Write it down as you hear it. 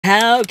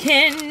How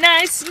can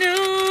I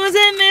snooze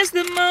and miss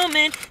the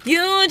moment?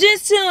 You're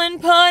just too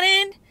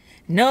important.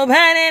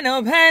 Nobody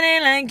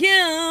like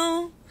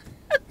you.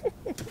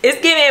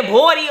 It's giving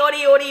body, you know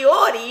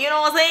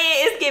what I'm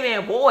saying? It's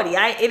giving body.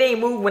 It ain't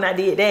moved when I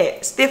did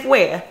that. Stiff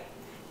wear.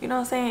 You know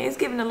what I'm saying? It's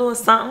giving a little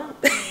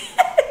something.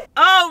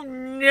 Oh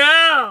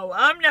no,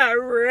 I'm not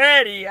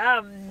ready.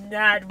 I'm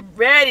not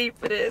ready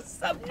for this.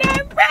 I'm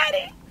not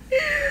ready.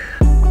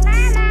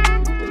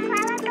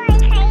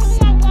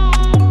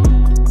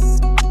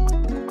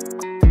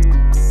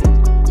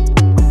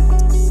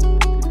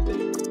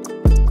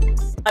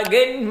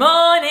 Good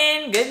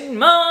morning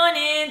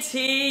to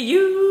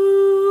you.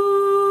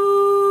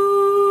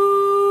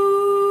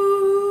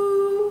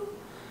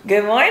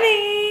 Good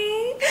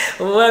morning.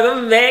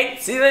 Welcome back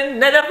to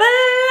another vlog.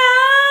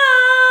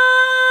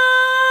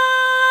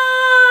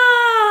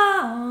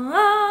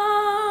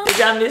 Did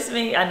y'all miss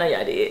me? I know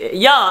y'all did.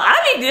 Y'all,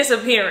 I be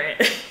disappearing.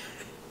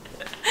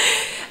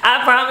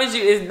 I promise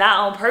you it's not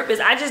on purpose.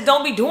 I just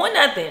don't be doing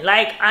nothing.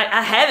 Like,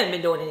 I haven't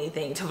been doing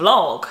anything to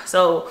vlog.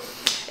 So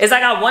it's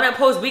like I want to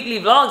post weekly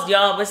vlogs,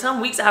 y'all, but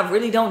some weeks I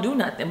really don't do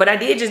nothing. But I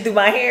did just do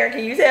my hair.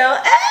 Can you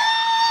tell?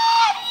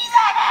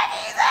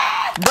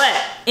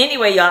 But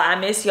anyway, y'all, I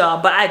miss y'all.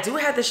 But I do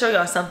have to show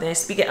y'all something,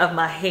 speaking of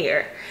my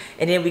hair.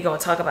 And then we're going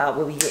to talk about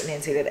what we getting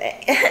into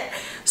today.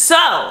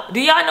 So,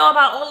 do y'all know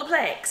about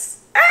Olaplex?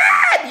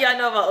 Do y'all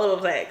know about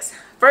Olaplex?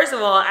 First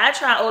of all, I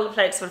tried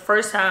Olaplex for the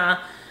first time.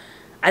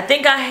 I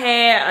think I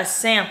had a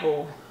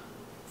sample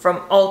from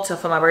Ulta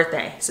for my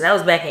birthday. So that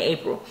was back in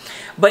April.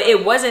 But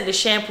it wasn't the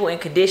shampoo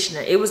and conditioner.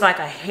 It was like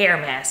a hair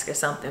mask or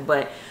something.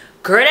 But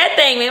girl, that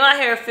thing made my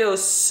hair feel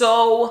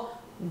so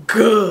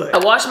good. I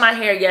washed my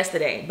hair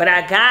yesterday, but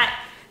I got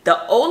the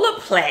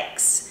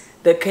Olaplex,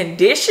 the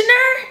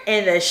conditioner,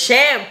 and the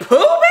shampoo,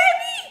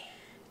 baby.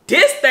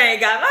 This thing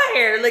got my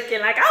hair looking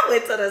like I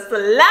went to the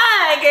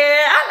salon,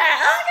 girl. I'm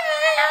like,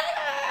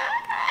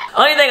 okay.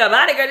 Only thing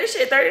about it, girl, this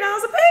shit $30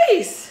 a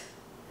piece.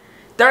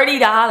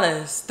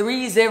 $30,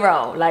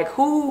 30. Like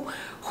who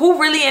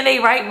really in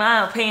their right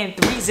mind paying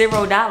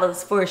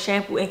 $30 for a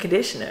shampoo and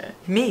conditioner?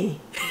 Me.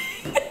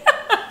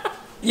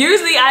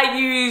 Usually I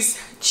use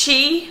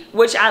Chi,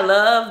 which I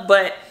love,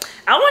 but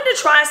I wanted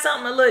to try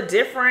something a little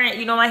different.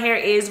 You know, my hair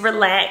is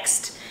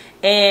relaxed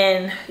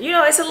and you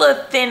know, it's a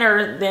little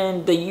thinner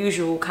than the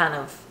usual kind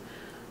of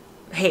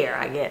hair,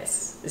 I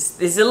guess. It's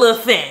a little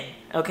thin.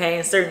 Okay,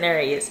 in certain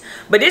areas,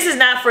 but this is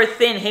not for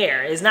thin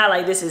hair. It's not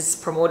like this is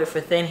promoted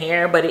for thin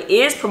hair, but it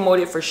is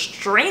promoted for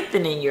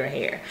strengthening your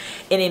hair,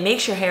 and it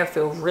makes your hair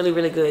feel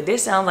really good.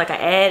 This sounds like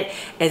an ad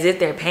as if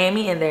they're paying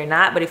me, and they're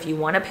not, but if you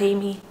want to pay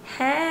me,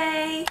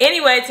 hey.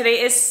 Anyway,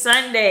 today is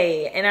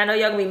Sunday, and I know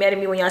y'all gonna be mad at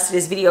me when y'all see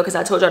this video because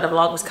I told y'all the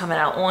vlog was coming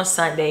out on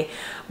Sunday,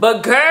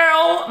 but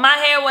girl, my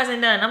hair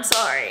wasn't done. I'm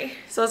sorry.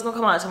 So it's gonna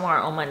come out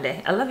tomorrow on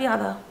Monday. I love y'all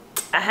though.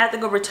 I have to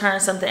go return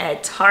something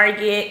at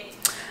Target.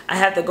 I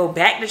have to go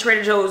back to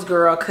Trader Joe's,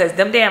 girl, because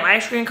them damn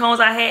ice cream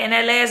cones I had in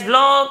that last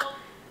vlog,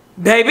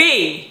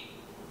 baby,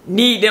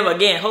 need them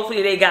again.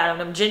 Hopefully they got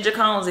them ginger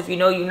cones. If you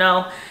know, you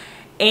know.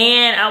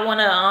 And I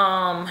want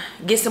to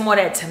get some more of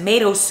that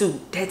tomato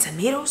soup. That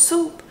tomato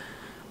soup,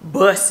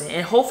 bussin'.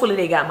 And hopefully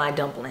they got my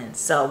dumplings.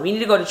 So we need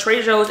to go to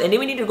Trader Joe's, and then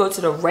we need to go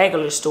to the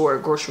regular store,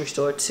 grocery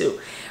store too.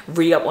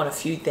 Re-up on a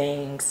few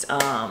things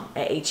at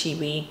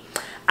HEB.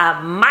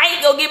 I might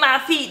go get my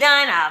feet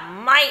done. I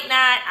might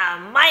not. I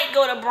might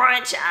go to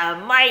brunch. I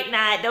might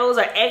not. Those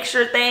are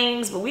extra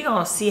things, but we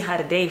gonna see how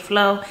the day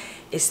flow.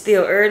 It's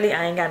still early.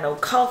 I ain't got no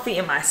coffee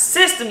in my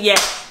system yet.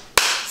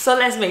 So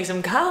let's make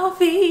some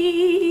coffee.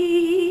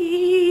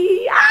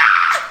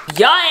 Ah!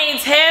 Y'all ain't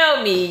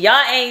tell me.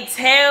 Y'all ain't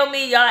tell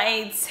me. Y'all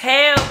ain't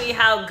tell me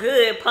how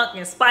good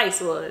pumpkin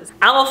spice was.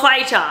 I'ma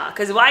fight y'all.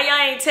 Because why y'all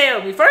ain't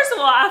tell me? First of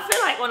all, I feel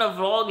like on a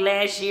vlog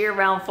last year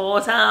around fall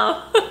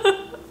time.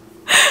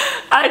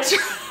 I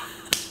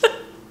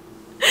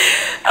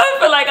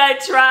feel like I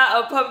tried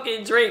a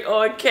pumpkin drink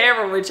on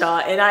camera with y'all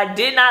and I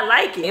did not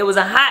like it. It was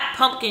a hot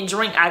pumpkin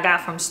drink I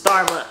got from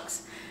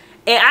Starbucks.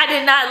 And I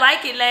did not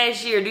like it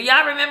last year. Do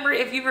y'all remember?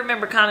 If you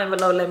remember, comment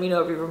below. Let me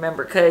know if you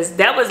remember. Because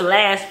that was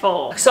last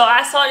fall. So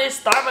I saw this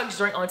Starbucks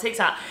drink on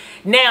TikTok.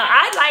 Now,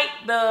 I like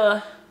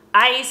the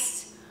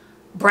iced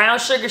brown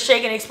sugar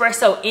shaken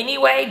espresso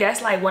anyway.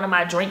 That's like one of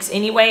my drinks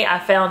anyway. I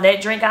found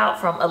that drink out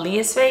from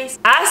Aaliyah's face.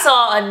 I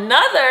saw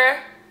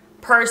another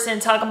person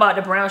talking about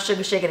the brown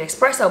sugar shaken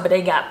espresso, but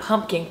they got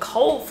pumpkin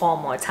cold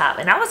foam on top,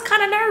 and I was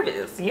kind of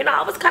nervous. You know,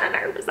 I was kind of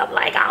nervous. I'm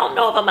like, I don't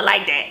know if I'm gonna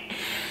like that.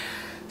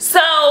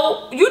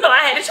 So, you know, I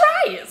had to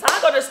try it. So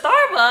I go to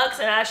Starbucks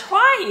and I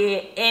try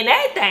it, and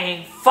that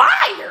thing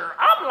fire.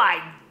 I'm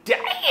like,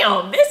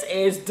 damn, this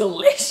is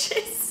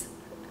delicious.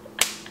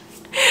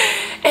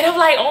 And I'm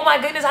like, oh my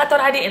goodness, I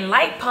thought I didn't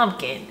like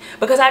pumpkin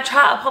because I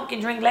tried a pumpkin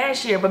drink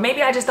last year, but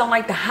maybe I just don't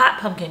like the hot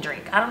pumpkin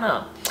drink. I don't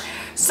know.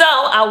 So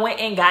I went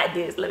and got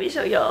this. Let me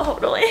show y'all.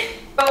 Hold on.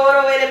 Hold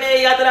on, wait a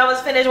minute. Y'all thought I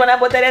was finished when I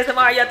bought that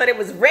SMR. Y'all thought it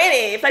was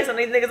ready. Play some of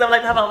these niggas. I'm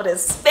like, how about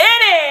this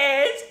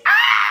spinach?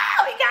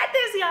 Ah, we got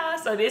this, y'all.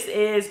 So this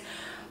is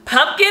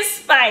pumpkin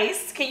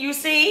spice. Can you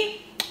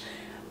see?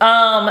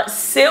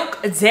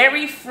 Silk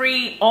dairy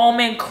free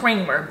almond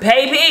creamer,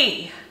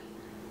 baby.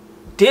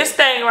 This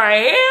thing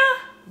right here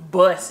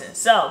bussin'.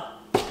 So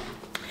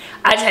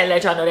I just had to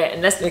let y'all know that,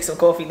 and let's make some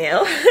coffee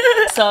now.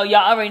 So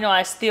y'all already know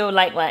I still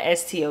like my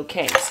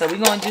STOK. So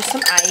we're gonna do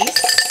some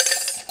ice.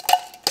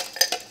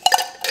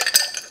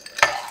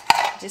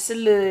 Just a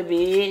little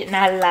bit,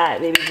 not a lot,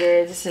 baby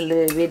girl, just a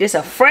little bit. This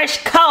a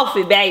fresh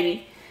coffee,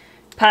 baby.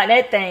 Pop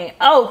that thing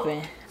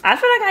open. I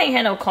feel like I ain't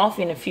had no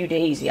coffee in a few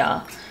days,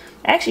 y'all.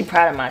 Actually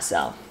proud of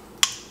myself,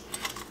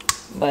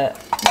 but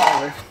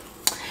whatever.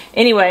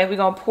 Anyway, we're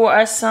gonna pour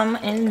us some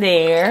in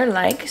there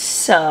like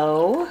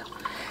so.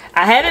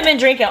 I haven't been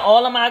drinking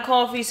all of my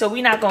coffee, so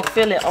we're not gonna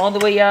fill it all the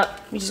way up.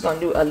 We're just gonna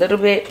do a little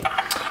bit.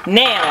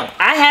 Now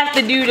I have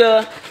to do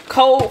the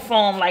cold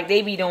foam like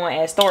they be doing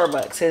at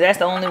Starbucks, so that's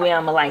the only way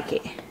I'ma like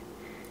it.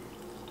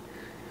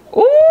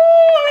 Ooh,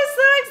 I'm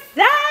so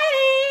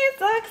excited,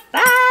 so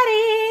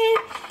excited.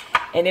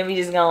 And then we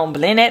just gonna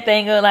blend that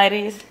thing up like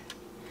this.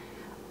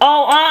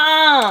 Oh,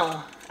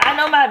 I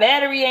know my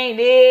battery ain't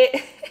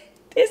dead.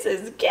 This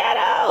is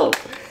ghetto.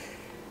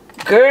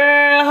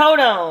 Girl, hold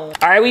on.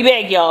 All right, we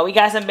back, y'all. We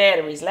got some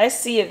batteries. Let's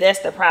see if that's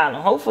the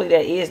problem. Hopefully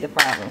that is the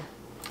problem.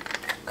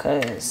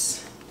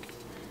 Cause,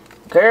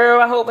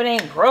 girl, I hope it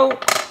ain't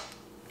broke.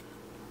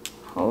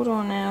 Hold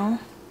on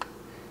now.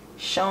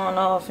 Showing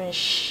off and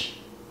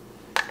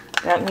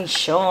got me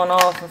showing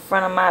off in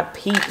front of my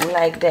people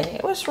like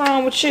that. What's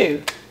wrong with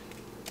you?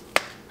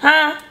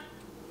 Huh?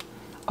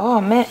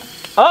 Oh, man.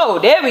 Oh,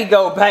 there we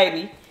go,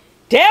 baby.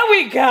 There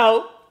we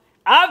go.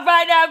 All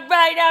right, all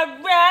right,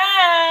 all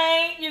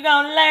right. You're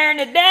going to learn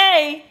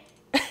today.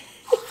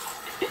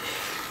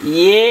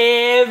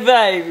 Yeah,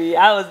 baby.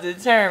 I was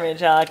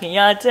determined, y'all. Can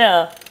y'all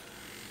tell?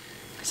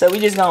 So we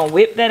just going to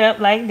whip that up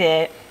like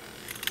that.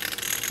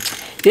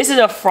 This is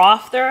a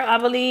frother, I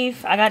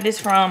believe. I got this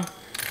from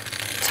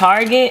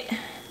Target.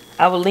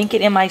 I will link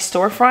it in my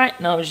storefront.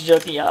 No, I'm just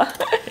joking, y'all.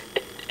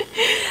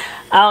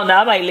 I don't know,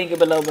 I might link it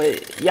below,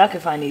 but y'all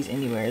can find these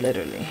anywhere,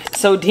 literally.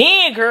 So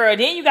then, girl,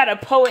 then you gotta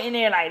pour it in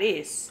there like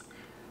this.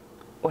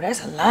 Oh,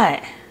 that's a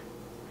lot.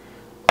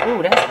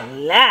 Oh, that's a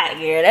lot,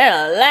 girl. That's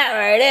a lot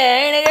right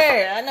there, ain't it,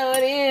 girl? I know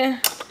it is.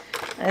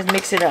 Let's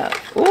mix it up.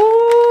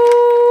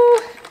 Ooh.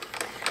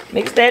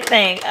 Mix that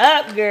thing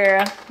up,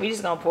 girl. We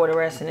just gonna pour the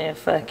rest in there.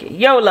 Fuck it.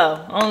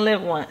 YOLO. Only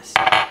live once.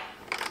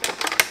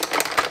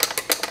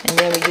 And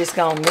then we just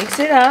gonna mix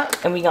it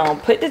up. And we gonna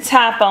put the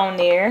top on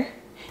there.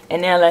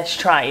 And now let's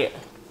try it.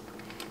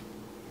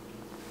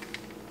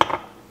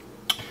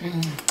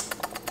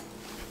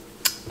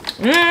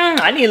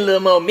 I need a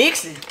little more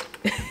mixing.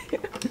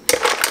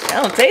 That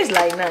don't taste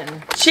like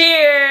nothing.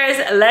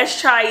 Cheers. Let's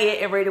try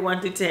it and rate it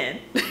 1 through 10.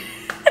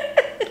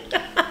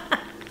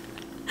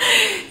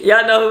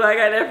 Y'all know who I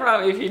got that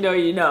from? If you know,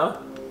 you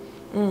know.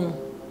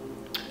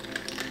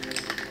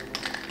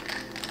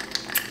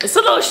 It's a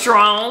little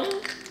strong.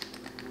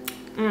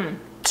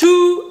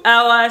 2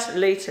 hours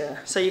later.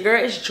 So your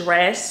girl is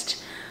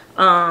dressed.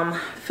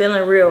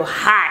 Feeling real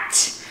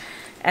hot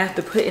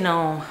after putting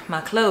on my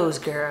clothes,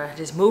 girl.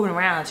 Just moving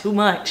around too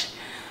much.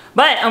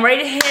 But I'm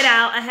ready to head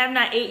out. I have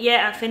not ate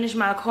yet. I finished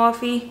my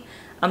coffee.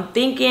 I'm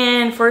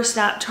thinking first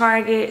stop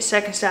Target,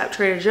 second stop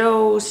Trader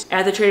Joe's.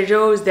 After Trader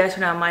Joe's, that's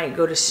when I might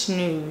go to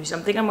Snooze.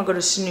 I'm thinking I'm gonna go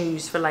to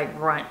Snooze for like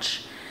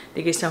brunch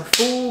to get some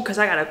food, because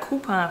I got a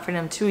coupon for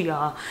them too,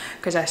 y'all,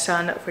 because I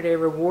signed up for their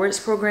rewards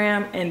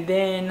program, and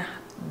then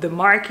the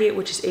market,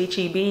 which is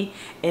HEB,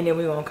 and then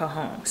we gonna come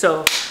home.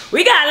 So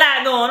we got a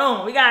lot going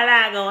on. We got a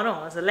lot going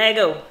on. So let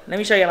go. Let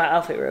me show you my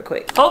outfit real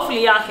quick.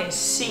 Hopefully y'all can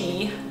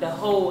see the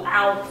whole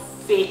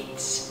outfit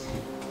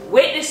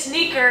with the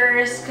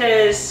sneakers,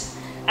 because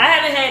I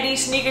haven't had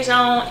these sneakers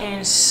on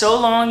in so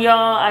long,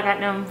 y'all. I got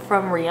them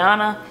from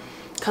Rihanna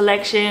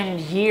collection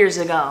years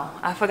ago.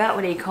 I forgot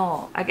what they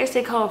called. I guess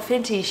they called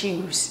Fenty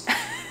shoes.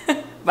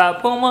 By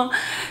Puma.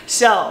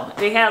 So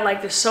they have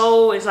like the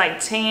sole is like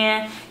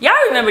tan. Y'all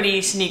remember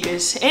these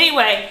sneakers.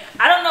 Anyway,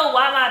 I don't know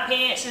why my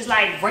pants is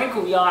like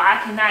wrinkled, y'all.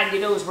 I cannot get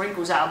those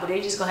wrinkles out, but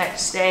they just gonna have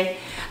to stay.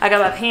 I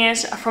got my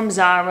pants from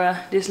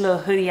Zara. This little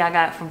hoodie I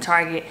got from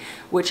Target,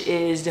 which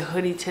is the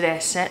hoodie to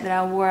that set that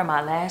I wore in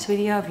my last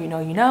video. If you know,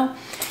 you know.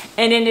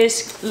 And then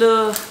this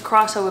little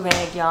crossover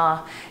bag,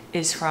 y'all,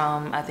 is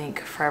from, I think,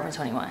 Forever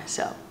 21.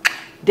 So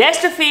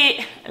that's the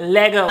fit.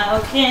 Lego. How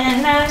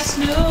can I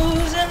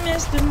snooze and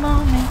miss the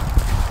moment?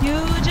 You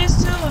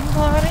just too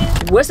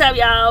important. What's up,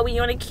 y'all? We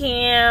on the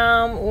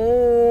cam.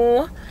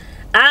 Ooh.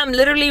 I'm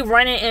literally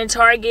running in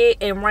Target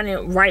and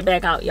running right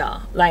back out,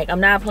 y'all. Like,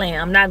 I'm not playing.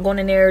 I'm not going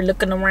in there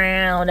looking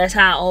around. That's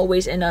how I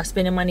always end up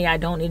spending money I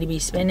don't need to be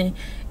spending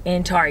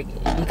in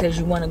Target. Because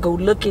you want to go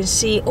look and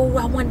see. Oh,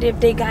 I wonder if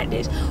they got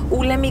this.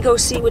 Oh, let me go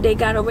see what they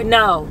got over.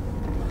 No.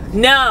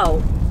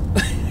 No.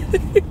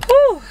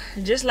 Whew.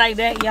 Just like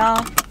that,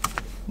 y'all.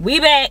 We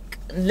back.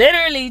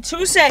 Literally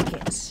 2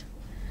 seconds.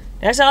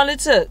 That's all it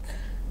took.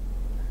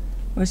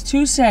 Was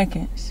 2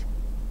 seconds.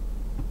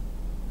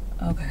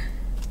 Okay.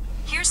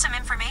 Here's some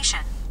information.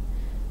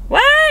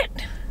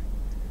 What?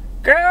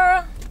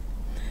 Girl.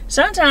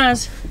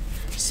 Sometimes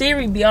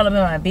Siri be all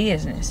about my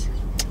business.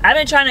 I've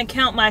been trying to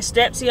count my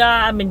steps, y'all.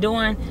 I've been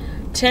doing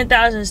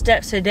 10,000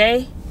 steps a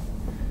day.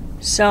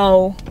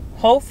 So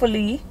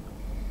hopefully,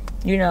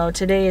 you know,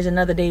 today is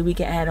another day we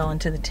can add on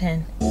to the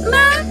 10.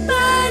 My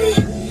body,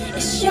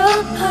 it's your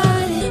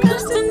party.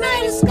 'Cause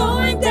tonight is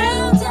going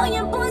down. Tell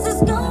your boys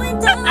it's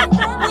going down.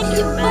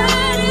 Your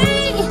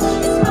body,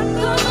 it's my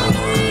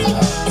party.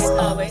 It's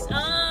always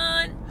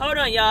on. Hold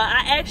on, y'all.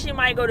 I actually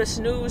might go to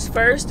Snooze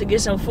first to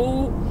get some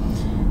food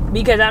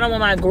because I don't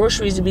want my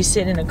groceries to be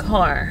sitting in the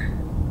car.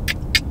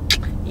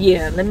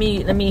 Yeah, let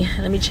me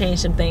change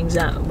some things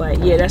out.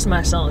 But yeah, that's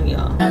my song,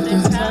 y'all. have to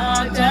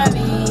talk to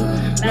me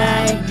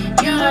like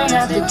you don't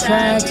have to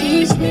try to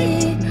teach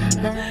me.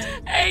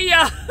 Hey,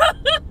 y'all.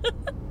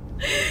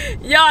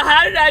 Y'all,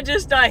 how did I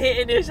just start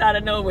hitting this out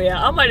of nowhere?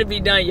 I'm gonna be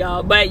done,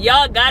 y'all. But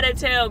y'all gotta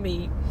tell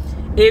me,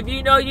 if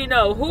you know, you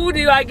know. Who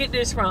do I get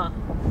this from?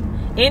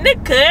 In the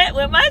cut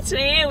with my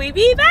twin, we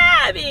be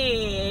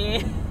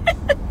vibing.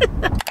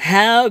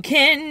 How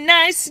can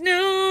I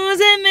snooze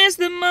and miss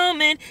the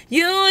moment?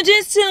 You're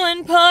just too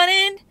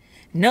important.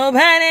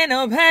 Nobody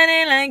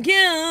like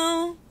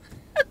you.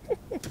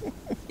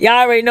 Y'all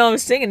already know I'm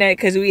singing that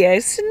because we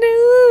at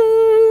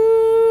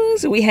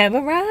Snooze. We have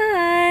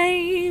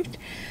arrived.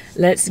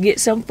 Let's get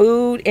some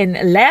food.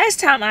 And last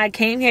time I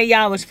came here,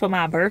 y'all, was for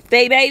my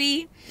birthday,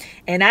 baby.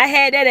 And I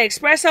had that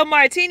espresso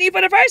martini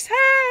for the first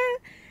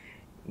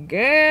time.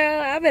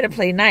 Girl, I better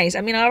play nice.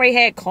 I mean, I already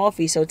had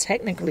coffee, so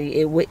technically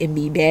it wouldn't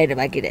be bad if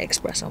I get an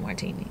espresso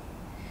martini.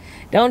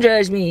 Don't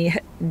judge me.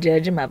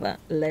 Judge your mother.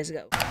 Let's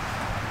go.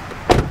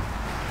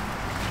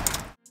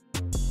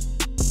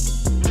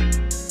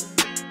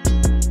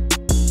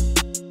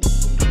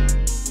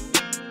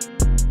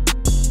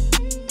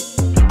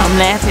 I'm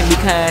laughing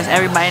because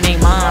everybody and their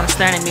mom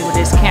staring at me with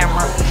this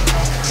camera.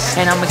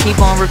 And I'm going to keep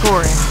on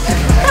recording.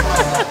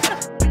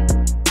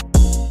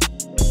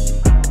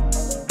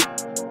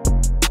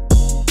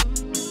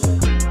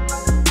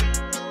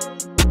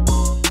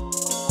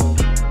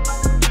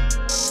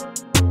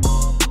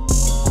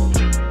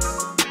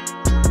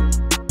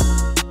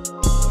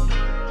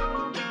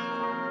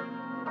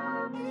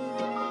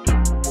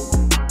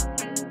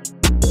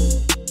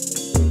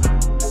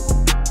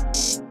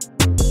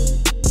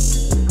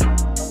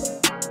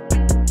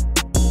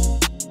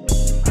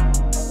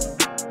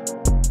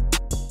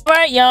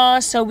 Y'all,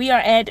 so we are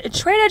at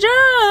Trader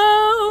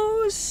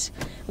Joe's.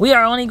 We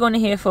are only going to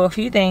here for a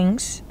few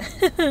things.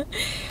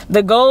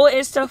 The goal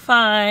is to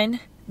find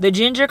the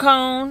ginger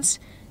cones,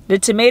 the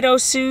tomato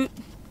soup.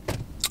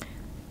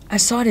 I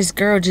saw this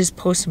girl just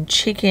post some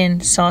chicken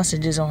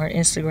sausages on her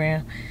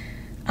Instagram.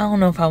 I don't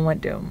know if I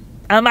want them.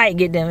 I might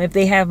get them. If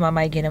they have them, I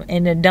might get them.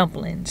 And the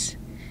dumplings.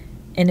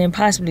 And then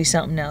possibly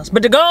something else.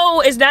 But the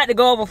goal is not to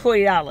go over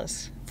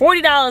 $40.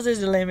 $40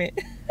 is the limit.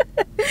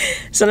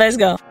 So let's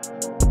go.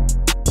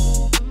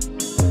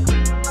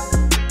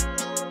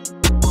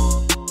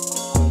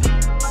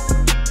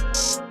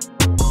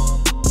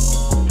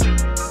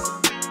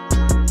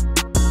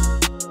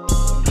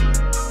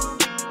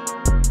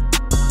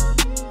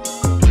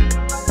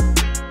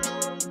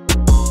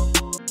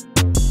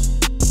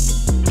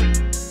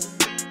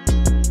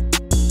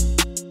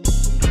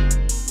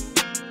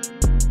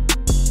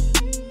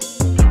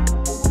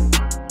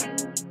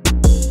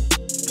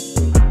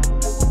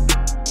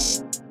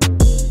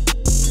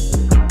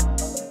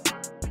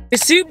 The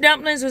soup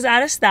dumplings was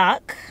out of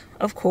stock.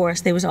 Of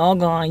course, they was all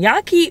gone.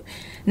 Y'all keep,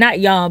 not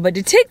y'all, but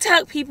the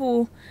TikTok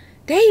people,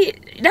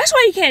 that's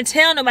why you can't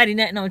tell nobody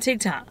nothing on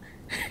TikTok.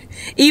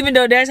 Even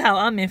though that's how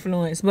I'm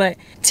influenced. But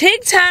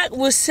TikTok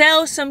will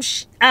sell some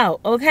out,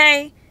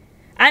 okay?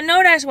 I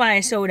know that's why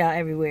it's sold out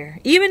everywhere.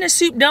 Even the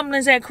soup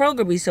dumplings at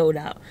Kroger be sold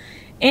out.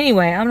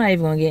 Anyway, I'm not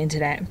even going to get into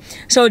that.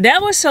 So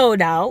that was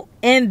sold out.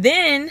 And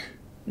then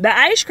the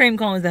ice cream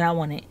cones that I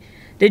wanted.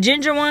 The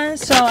ginger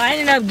ones. So I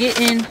ended up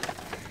getting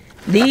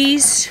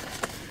these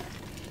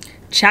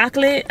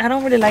chocolate. I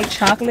don't really like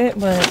chocolate,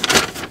 but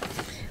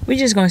we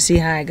just gonna see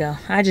how I go.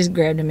 I just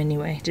grabbed them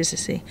anyway just to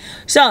see.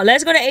 So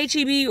let's go to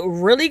HEB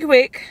really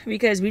quick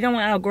because we don't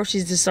want our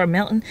groceries to start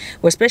melting,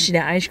 well, especially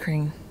the ice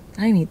cream.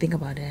 I didn't even think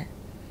about that.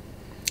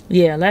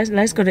 Yeah,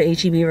 let's go to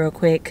HEB real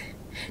quick.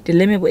 The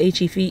limit with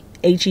HEB,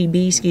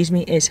 excuse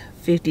me, is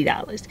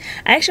 $50.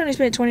 I actually only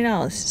spent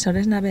 $20, so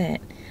that's not bad.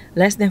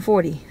 Less than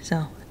 40.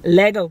 So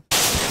let go.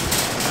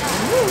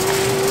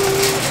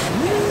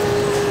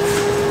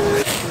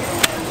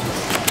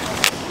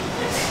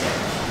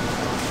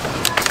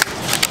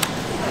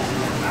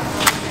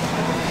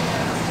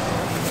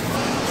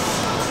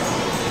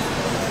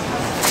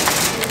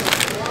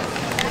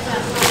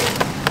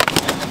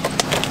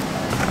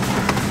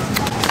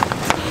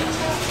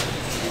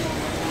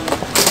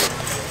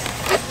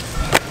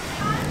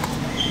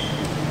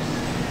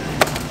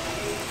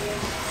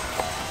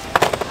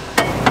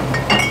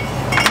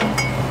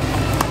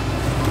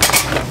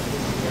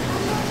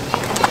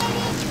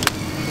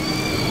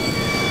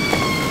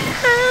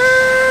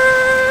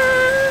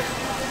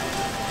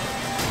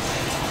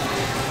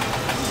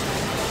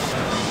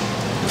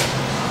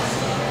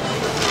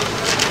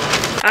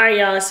 Alright,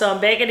 y'all, so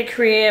I'm back at the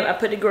crib. I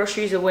put the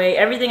groceries away.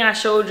 Everything I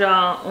showed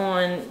y'all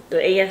on the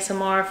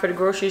ASMR for the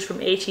groceries from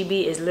HEB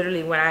is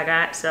literally what I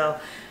got. So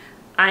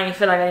I ain't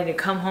feel like I need to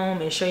come home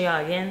and show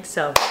y'all again.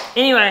 So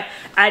anyway,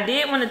 I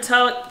did want to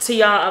talk to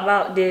y'all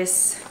about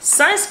this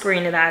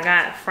sunscreen that I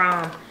got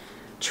from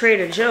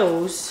Trader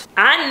Joe's.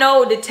 I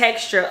know the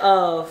texture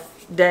of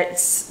that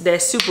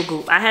super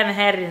goop. I haven't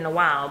had it in a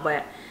while,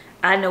 but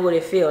I know what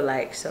it feels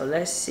like. So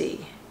let's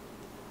see.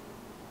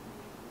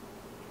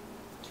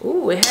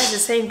 Ooh, it has the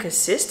same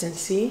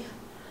consistency.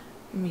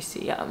 Let me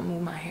see, y'all,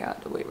 move my hair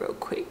out the way real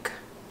quick.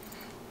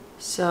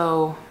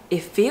 So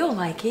it feels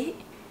like it.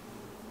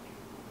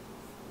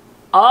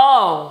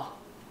 Oh,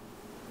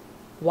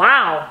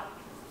 wow.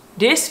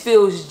 This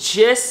feels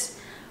just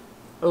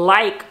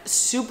like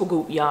Super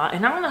Goop, y'all.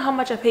 And I don't know how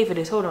much I paid for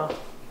this. Hold on.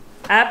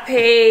 I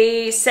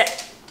paid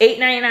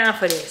 $8.99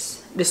 for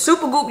this. The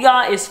Super Goop,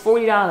 y'all, is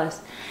 $40.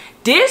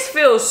 This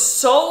feels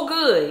so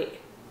good.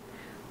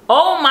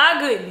 Oh my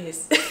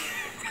goodness.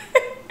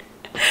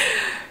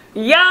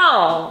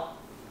 Y'all.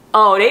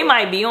 Oh, they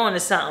might be on to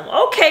something.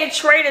 Okay,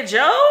 Trader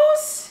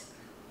Joe's.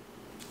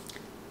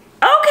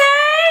 Okay,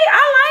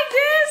 I like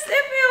this.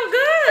 It feels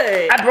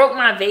good. I broke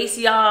my vase,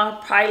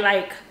 y'all, probably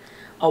like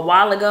a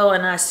while ago,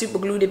 and I super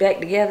glued it back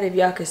together, if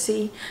y'all can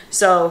see.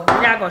 So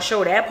we're not gonna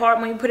show that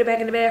part when you put it back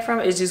in the bathroom.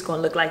 It's just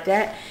gonna look like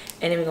that.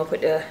 And then we're gonna put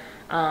the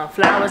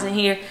flowers in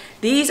here.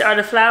 These are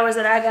the flowers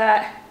that I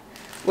got,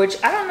 which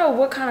I don't know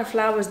what kind of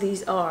flowers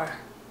these are.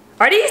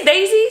 Are these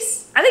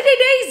daisies? I think they're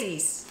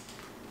daisies.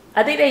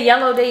 I think they're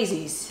yellow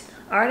daisies.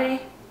 Are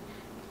they?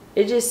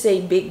 It just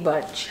say big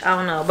bunch. I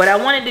don't know. But I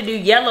wanted to do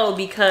yellow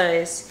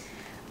because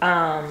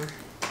my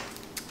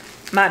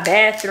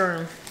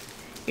bathroom,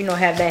 you know,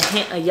 have that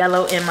hint of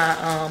yellow in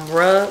my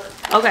rug.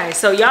 Okay,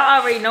 so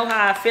y'all already know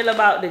how I feel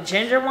about the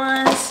ginger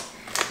ones.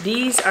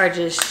 These are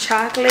just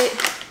chocolate.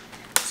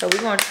 So we're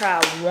going to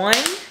try one.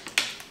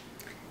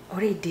 Oh,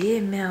 they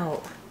did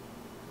melt.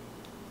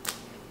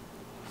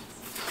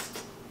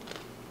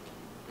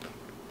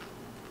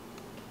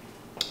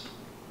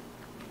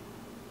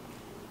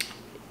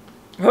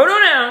 Hold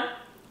on now.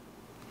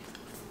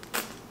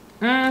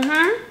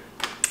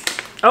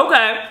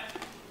 Okay.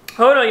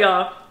 Hold on,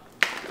 y'all.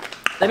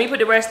 Let me put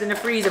the rest in the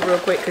freezer real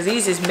quick because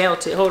these is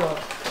melted. Hold on.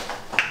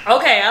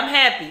 Okay, I'm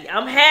happy.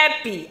 I'm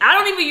happy. I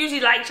don't even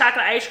usually like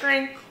chocolate ice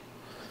cream,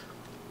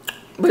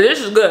 but this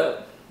is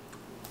good.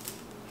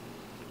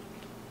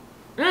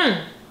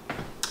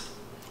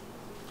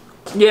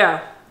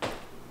 Yeah.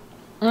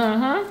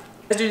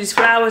 Let's do these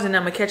flowers and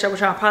I'm gonna catch up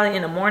with y'all probably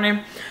in the morning.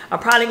 I'm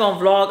probably gonna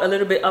vlog a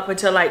little bit up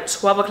until like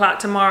 12 o'clock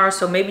tomorrow.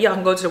 So maybe y'all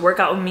can go to the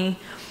workout with me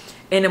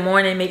in the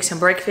morning, make some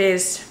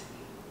breakfast.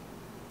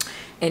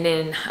 And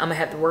then I'm gonna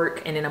have to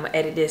work and then I'm gonna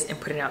edit this and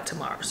put it out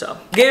tomorrow. So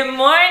good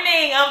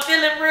morning, I'm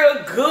feeling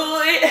real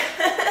good.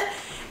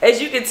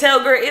 As you can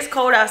tell, girl, it's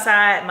cold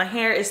outside. My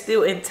hair is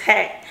still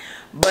intact,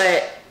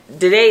 but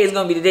today is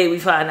gonna be the day we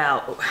find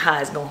out how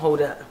it's gonna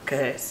hold up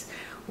because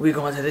we're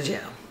going to the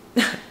gym.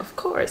 Of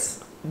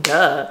course.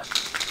 Duh.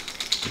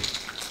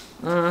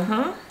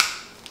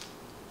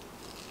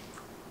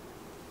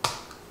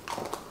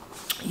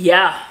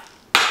 Yeah.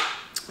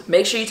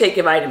 Make sure you take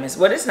your vitamins.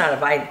 Well, it's not a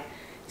vitamin.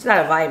 It's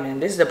not a vitamin.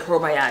 This is a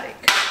probiotic.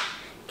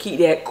 Keep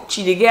that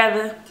coochie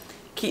together.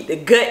 Keep the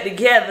gut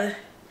together.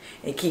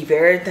 And keep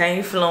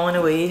everything flowing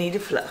the way you need to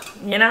flow.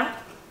 You know?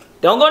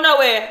 Don't go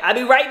nowhere. I'll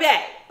be right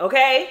back.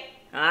 Okay?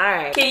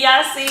 Alright. Can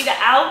y'all see the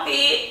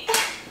outfit?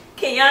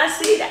 Can y'all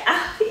see the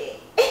outfit?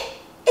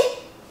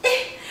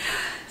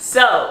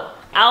 So,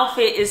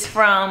 outfit is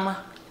from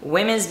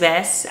Women's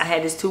Best. I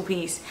had this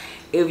two-piece.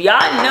 If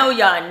y'all know,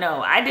 y'all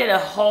know. I did a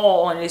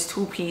haul on this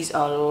two-piece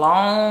a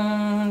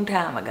long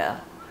time ago.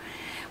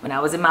 When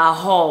I was in my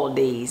haul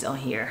days on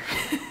here.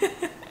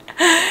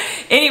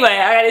 Anyway,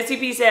 I got this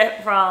two-piece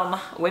set from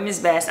Women's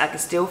Best. I can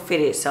still fit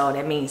it, so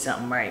that means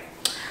something, right?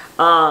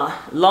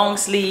 Long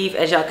sleeve,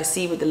 as y'all can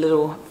see with the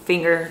little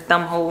finger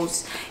thumb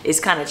holes. It's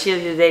kind of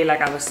chilly today,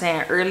 like I was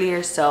saying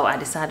earlier, so I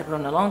decided to put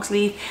on the long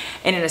sleeve.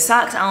 And then the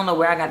socks, I don't know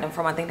where I got them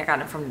from. I think I got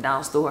them from the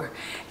dollar store.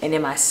 And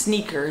then my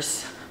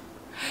sneakers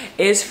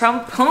is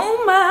from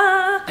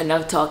Puma.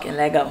 Enough talking,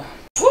 let go.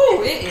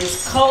 Woo, it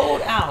is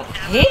cold out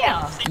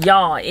here.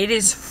 Y'all, it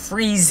is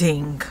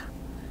freezing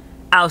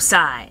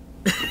outside.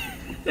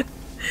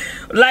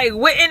 Like,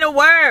 what in the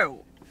world?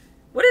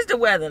 What is the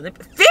weather?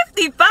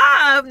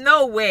 55?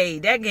 No way.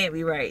 That can't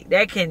be right.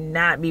 That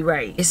cannot be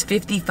right. It's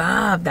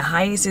 55. The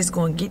highest it's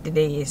going to get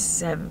today is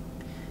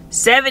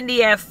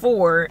 70 at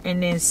 4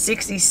 and then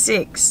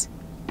 66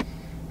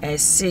 at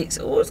 6.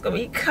 Oh, it's going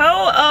to be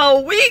cold.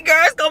 Oh,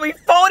 girl, it's going to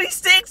be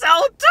 46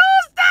 on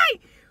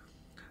Tuesday.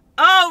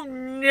 Oh,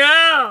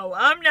 no.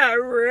 I'm not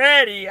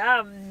ready.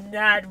 I'm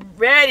not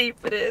ready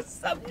for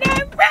this. I'm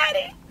not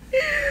ready.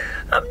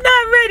 I'm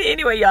not ready.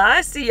 Anyway, y'all, I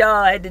see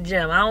y'all at the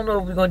gym. I don't know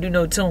if we're gonna do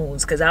no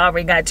tunes because I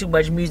already got too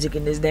much music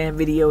in this damn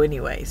video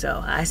anyway.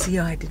 So I see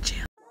y'all at the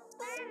gym.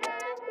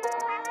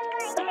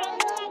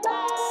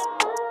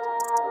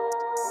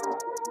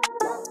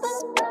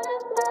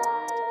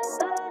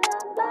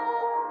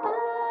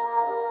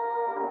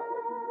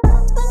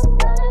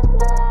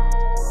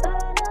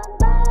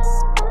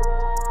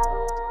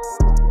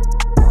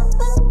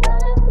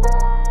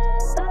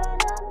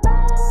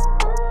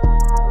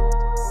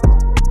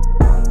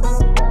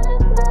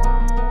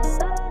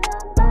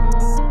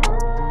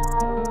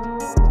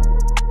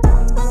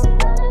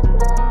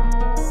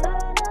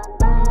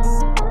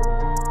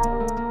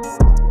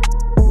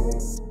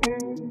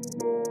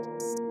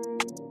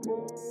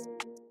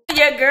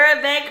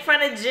 girl back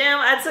from the gym.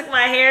 I took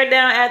my hair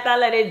down after I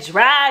let it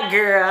dry,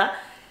 girl.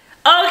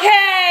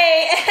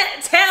 Okay,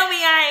 tell me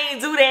I ain't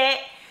do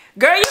that.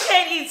 Girl, you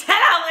can't even tell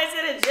I went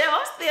to the gym.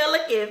 I'm still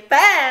looking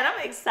fine.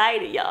 I'm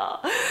excited,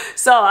 y'all.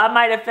 So I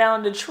might have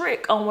found the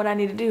trick on what I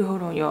need to do.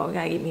 Hold on, y'all.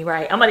 Gotta get me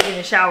right. I'm gonna get in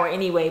the shower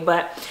anyway,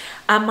 but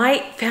I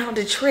might found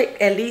the trick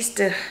at least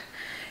to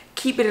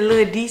keep it a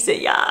little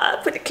decent,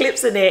 y'all. Put the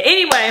clips in there.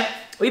 Anyway,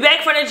 we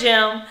back from the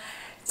gym.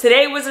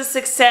 Today was a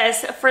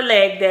success for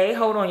leg day.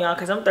 Hold on, y'all,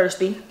 because I'm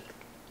thirsty.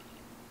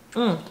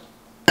 Like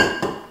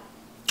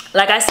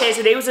I said,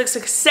 today was a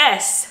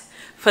success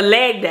for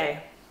leg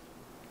day.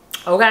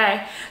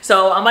 Okay,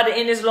 so I'm about to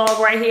end this vlog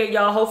right here,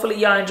 y'all. Hopefully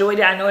y'all enjoyed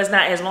it. I know it's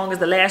not as long as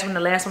the last one. The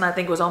last one I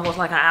think was almost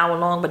like an hour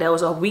long, but that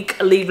was a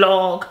weekly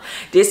vlog.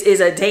 This is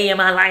a day in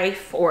my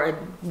life or a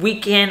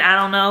weekend, I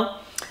don't know.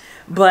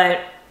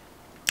 But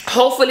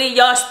hopefully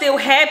y'all still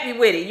happy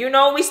with it. You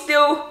know, we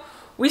still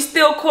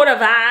caught a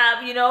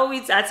vibe. You know,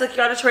 I took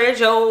y'all to Trader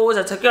Joe's.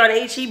 I took y'all to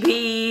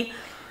HEB.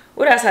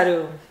 What else I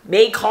do?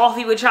 Made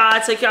coffee with y'all. I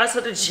took y'all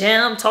to the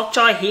gym. Talked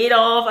y'all head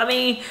off. I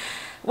mean,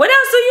 what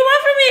else do you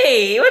want from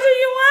me? What do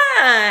you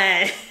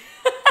want?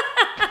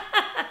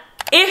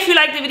 If you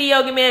like the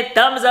video, give me a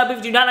thumbs up. If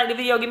you do not like the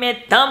video, give me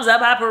a thumbs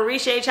up. I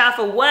appreciate y'all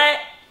for what?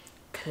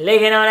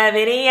 Clicking on that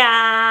video.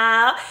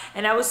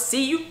 And I will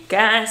see you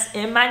guys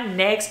in my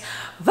next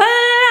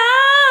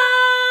vlog.